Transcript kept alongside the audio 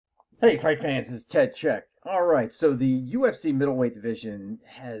Hey, fight fans, this is Ted Check. All right, so the UFC middleweight division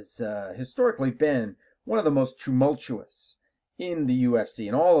has historically been one of the most tumultuous in the UFC,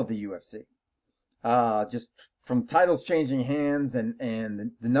 in all of the UFC. Just from titles changing hands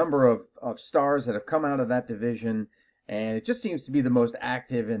and the number of stars that have come out of that division, and it just seems to be the most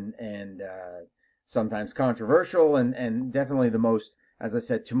active and sometimes controversial and definitely the most, as I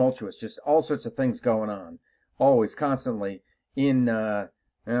said, tumultuous. Just all sorts of things going on, always, constantly in.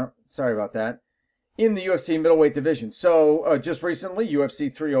 Well, sorry about that. In the UFC middleweight division. So just recently,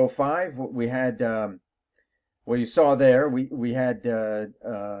 UFC 305, we had, well, you saw there, we had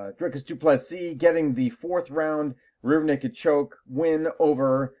Dricus Du Plessis getting the fourth round rear naked choke win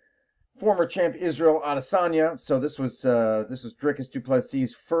over former champ Israel Adesanya. So this was Dricus Du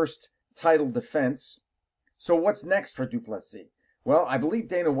Plessis' first title defense. So what's next for Du Plessis? Well, I believe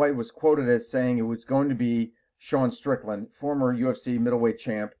Dana White was quoted as saying it was going to be Sean Strickland, former UFC middleweight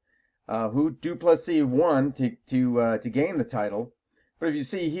champ, who Du Plessis won to gain the title. But if you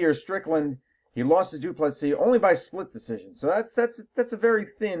see here, Strickland, he lost to Du Plessis only by split decision. So that's a very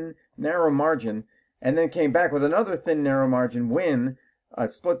thin, narrow margin, and then came back with another thin, narrow margin win, a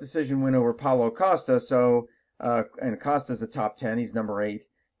split decision win over Paulo Costa. So and Costa's a top 10, he's number 8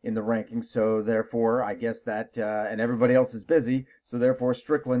 in the rankings. So therefore, I guess that and everybody else is busy. So therefore,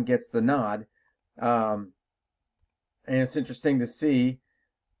 Strickland gets the nod. And it's interesting to see.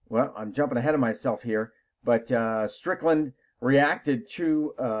 Well, I'm jumping ahead of myself here, but Strickland reacted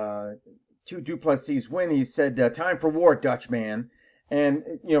to Du Plessis' win. He said, "Time for war, Dutchman." And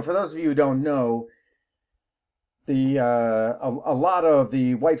for those of you who don't know, a lot of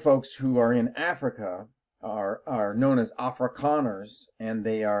the white folks who are in Africa are known as Afrikaners, and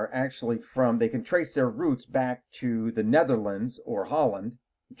they are actually from. They can trace their roots back to the Netherlands or Holland,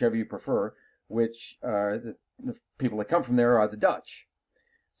 whichever you prefer, which the people that come from there are the Dutch.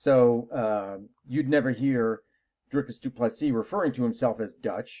 So you'd never hear Dricus Du Plessis referring to himself as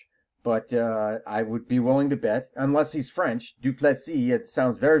Dutch, but I would be willing to bet, unless he's French, Du Plessis, it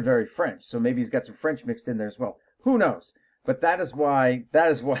sounds very, very French. So maybe he's got some French mixed in there as well. Who knows? But that is why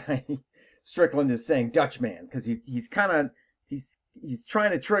Strickland is saying Dutchman, because he's kind of he's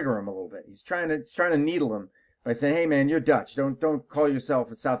trying to trigger him a little bit. He's trying to needle him by saying, "Hey man, you're Dutch. Don't call yourself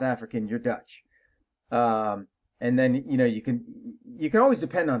a South African. You're Dutch." And then you can always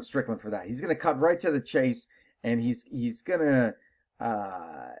depend on Strickland for that. He's going to cut right to the chase, and he's going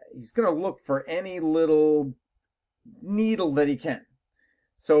to look for any little needle that he can.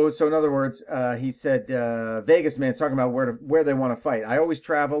 So in other words, he said, Vegas man's talking about where they want to fight. I always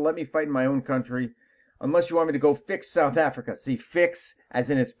travel. Let me fight in my own country, unless you want me to go fix South Africa. See, fix as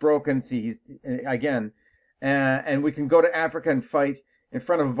in it's broken. See, he's again, and we can go to Africa and fight in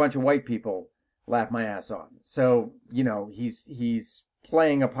front of a bunch of white people. Laugh my ass off. So he's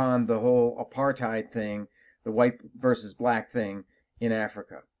playing upon the whole apartheid thing, the white versus black thing in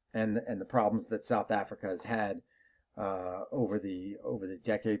Africa, and the problems that South Africa has had over the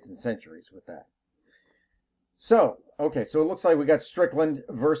decades and centuries with that. So okay, so it looks like we got Strickland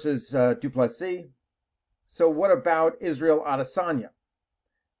versus Du Plessis. So what about Israel Adesanya?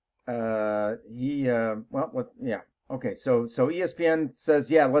 Yeah. Okay, so ESPN says,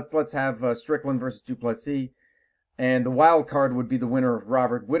 yeah, let's have Strickland versus Du Plessis, and the wild card would be the winner of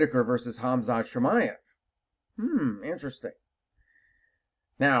Robert Whittaker versus Khamzat Chimaev. Interesting.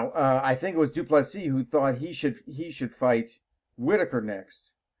 Now, I think it was Du Plessis who thought he should fight Whittaker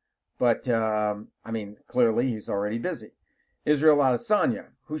next, but I mean, clearly he's already busy. Israel Adesanya,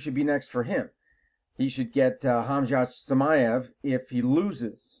 who should be next for him? He should get Khamzat Chimaev if he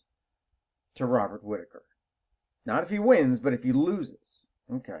loses to Robert Whittaker. Not if he wins, but if he loses.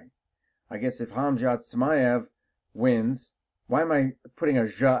 Okay. I guess if Khamzat Chimaev wins, why am I putting a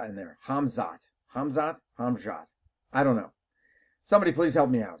 "ja" in there? Khamzat. I don't know. Somebody please help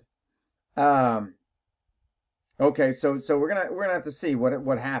me out. Okay, so we're gonna have to see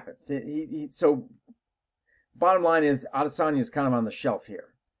what happens. So bottom line is Adesanya is kind of on the shelf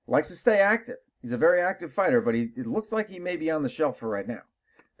here. Likes to stay active. He's a very active fighter, but it looks like he may be on the shelf for right now,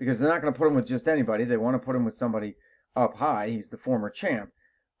 because they're not going to put him with just anybody. They want to put him with somebody up high. He's the former champ.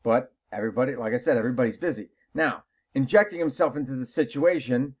 But everybody, like I said, everybody's busy. Now, injecting himself into the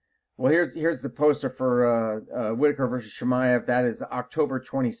situation, well, here's the poster for Whittaker versus Chimaev. That is October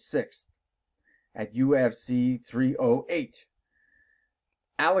 26th at UFC 308.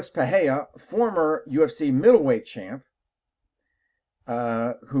 Alex Pereira, former UFC middleweight champ,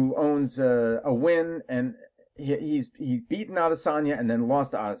 who owns a win, and he's beaten Adesanya and then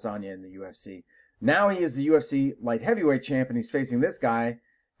lost to Adesanya in the UFC. Now he is the UFC light heavyweight champ, and he's facing this guy,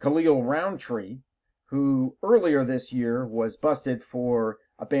 Khalil Roundtree, who earlier this year was busted for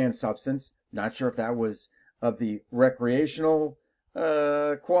a banned substance. Not sure if that was of the recreational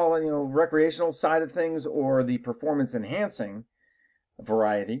quality, recreational side of things or the performance enhancing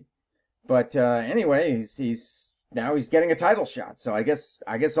variety. But anyway, he's now he's getting a title shot. So I guess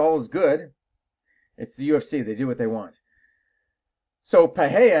all is good. It's the UFC; they do what they want. So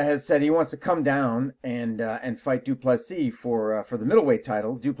Pereira has said he wants to come down and fight Du Plessis for the middleweight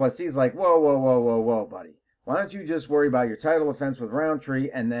title. Du Plessis is like, whoa, whoa, whoa, whoa, whoa, buddy. Why don't you just worry about your title defense with Roundtree,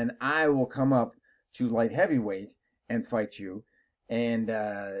 and then I will come up to light heavyweight and fight you. And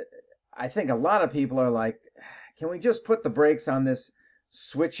I think a lot of people are like, can we just put the brakes on this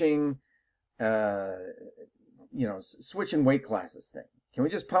switching, switching weight classes thing? Can we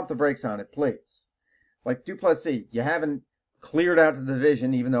just pump the brakes on it, please? Like Du Plessis, you haven't cleared out the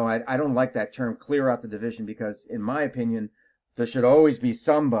division, even though I don't like that term, clear out the division, because in my opinion, there should always be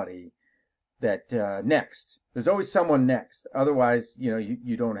somebody that next. There's always someone next. Otherwise,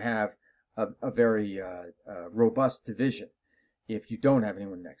 you don't have a very robust division if you don't have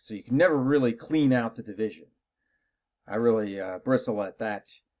anyone next. So you can never really clean out the division. I really bristle at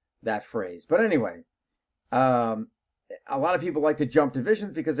that phrase. But anyway, a lot of people like to jump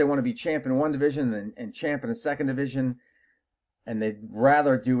divisions because they want to be champ in one division and champ in a second division, and they'd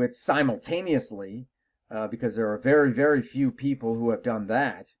rather do it simultaneously because there are very, very few people who have done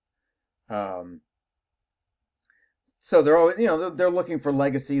that. So they're always, they're looking for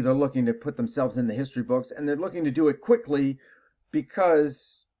legacy. They're looking to put themselves in the history books, and they're looking to do it quickly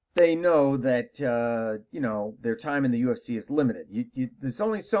because they know that their time in the UFC is limited. There's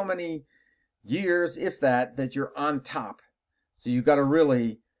only so many years, if that you're on top. So you've got to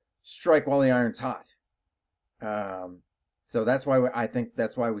really strike while the iron's hot. So that's why I think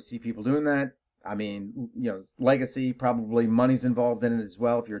that's why we see people doing that. I mean, legacy, probably money's involved in it as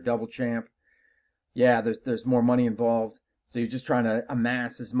well. If you're a double champ, yeah, there's more money involved. So you're just trying to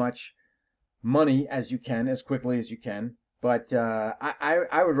amass as much money as you can, as quickly as you can. But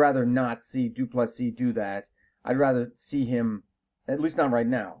I would rather not see Du Plessis do that. I'd rather see him, at least not right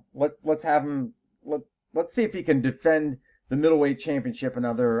now. Let's have him. Let's see if he can defend the middleweight championship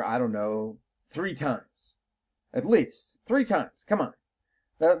another, I don't know, 3 times, at least 3 times. Come on,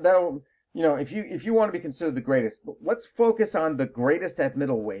 that'll if you want to be considered the greatest, let's focus on the greatest at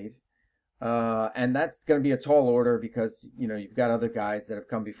middleweight, and that's going to be a tall order because you've got other guys that have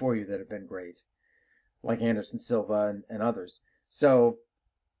come before you that have been great, like Anderson Silva and others. So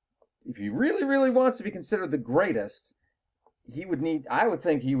if he really, really wants to be considered the greatest, I would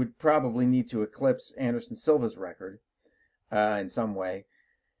think he would probably need to eclipse Anderson Silva's record in some way.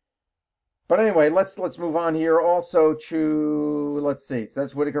 But anyway, let's move on here also to, let's see, so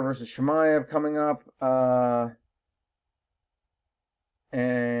that's Whitaker versus Chimaev coming up.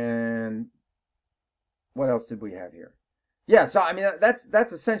 And what else did we have here? Yeah, so I mean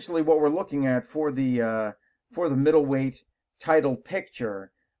that's essentially what we're looking at for the middleweight title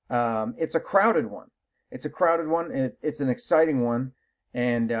picture. It's a crowded one. It's a crowded one. It's an exciting one,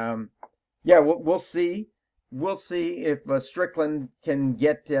 and yeah, we'll see. We'll see if Strickland can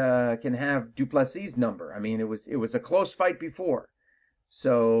have Du Plessis' number. I mean, it was a close fight before,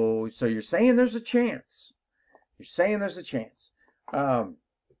 so you're saying there's a chance. You're saying there's a chance.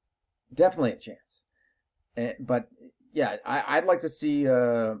 Definitely a chance. But yeah, I'd like to see.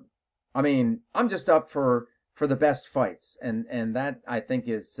 I mean, I'm just up for the best fights, and that I think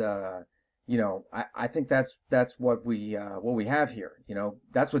is. I think that's what we have here.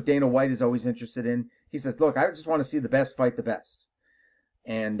 That's what Dana White is always interested in. He says, "Look, I just want to see the best fight the best,"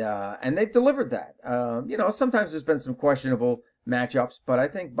 and they've delivered that. Sometimes there's been some questionable matchups, but I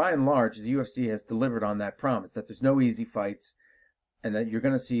think by and large the UFC has delivered on that promise that there's no easy fights, and that you're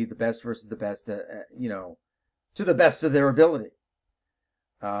going to see the best versus the best. To the best of their ability.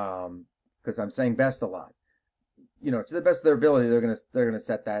 Because I'm saying best a lot. To the best of their ability, they're gonna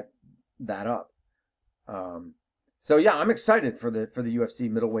set that up. So yeah, I'm excited for the UFC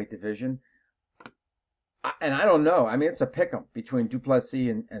middleweight division. And I don't know. I mean, it's a pick'em between Du Plessis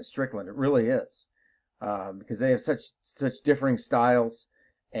and Strickland. It really is, because they have such differing styles,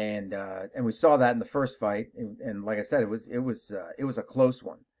 and we saw that in the first fight. And like I said, it was a close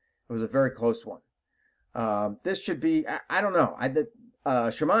one. It was a very close one. This should be. I don't know.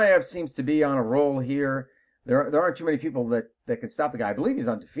 Chimaev seems to be on a roll here. There aren't too many people that can stop the guy. I believe he's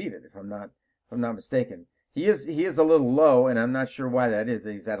undefeated, if I'm not mistaken. He is a little low, and I'm not sure why that is.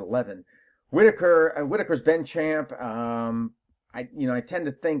 That he's at 11. Whitaker's been champ. I tend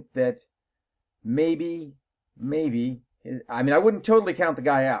to think that maybe. I mean, I wouldn't totally count the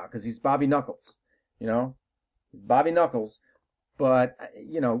guy out because he's Bobby Knuckles. Bobby Knuckles. But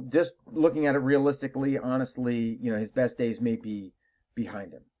just looking at it realistically, honestly, his best days may be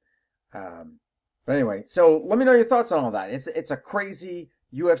behind him. But anyway, so let me know your thoughts on all that. It's a crazy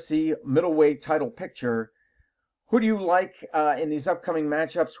UFC middleweight title picture. Who do you like in these upcoming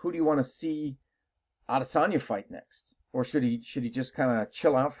matchups? Who do you want to see Adesanya fight next? Or should he just kind of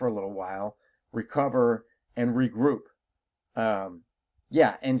chill out for a little while, recover, and regroup?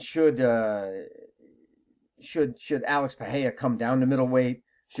 Yeah, and should Alex Pereira come down to middleweight?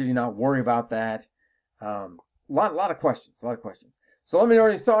 Should he not worry about that? Lot of questions, a lot of questions. So let me know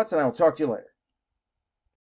your thoughts, and I will talk to you later.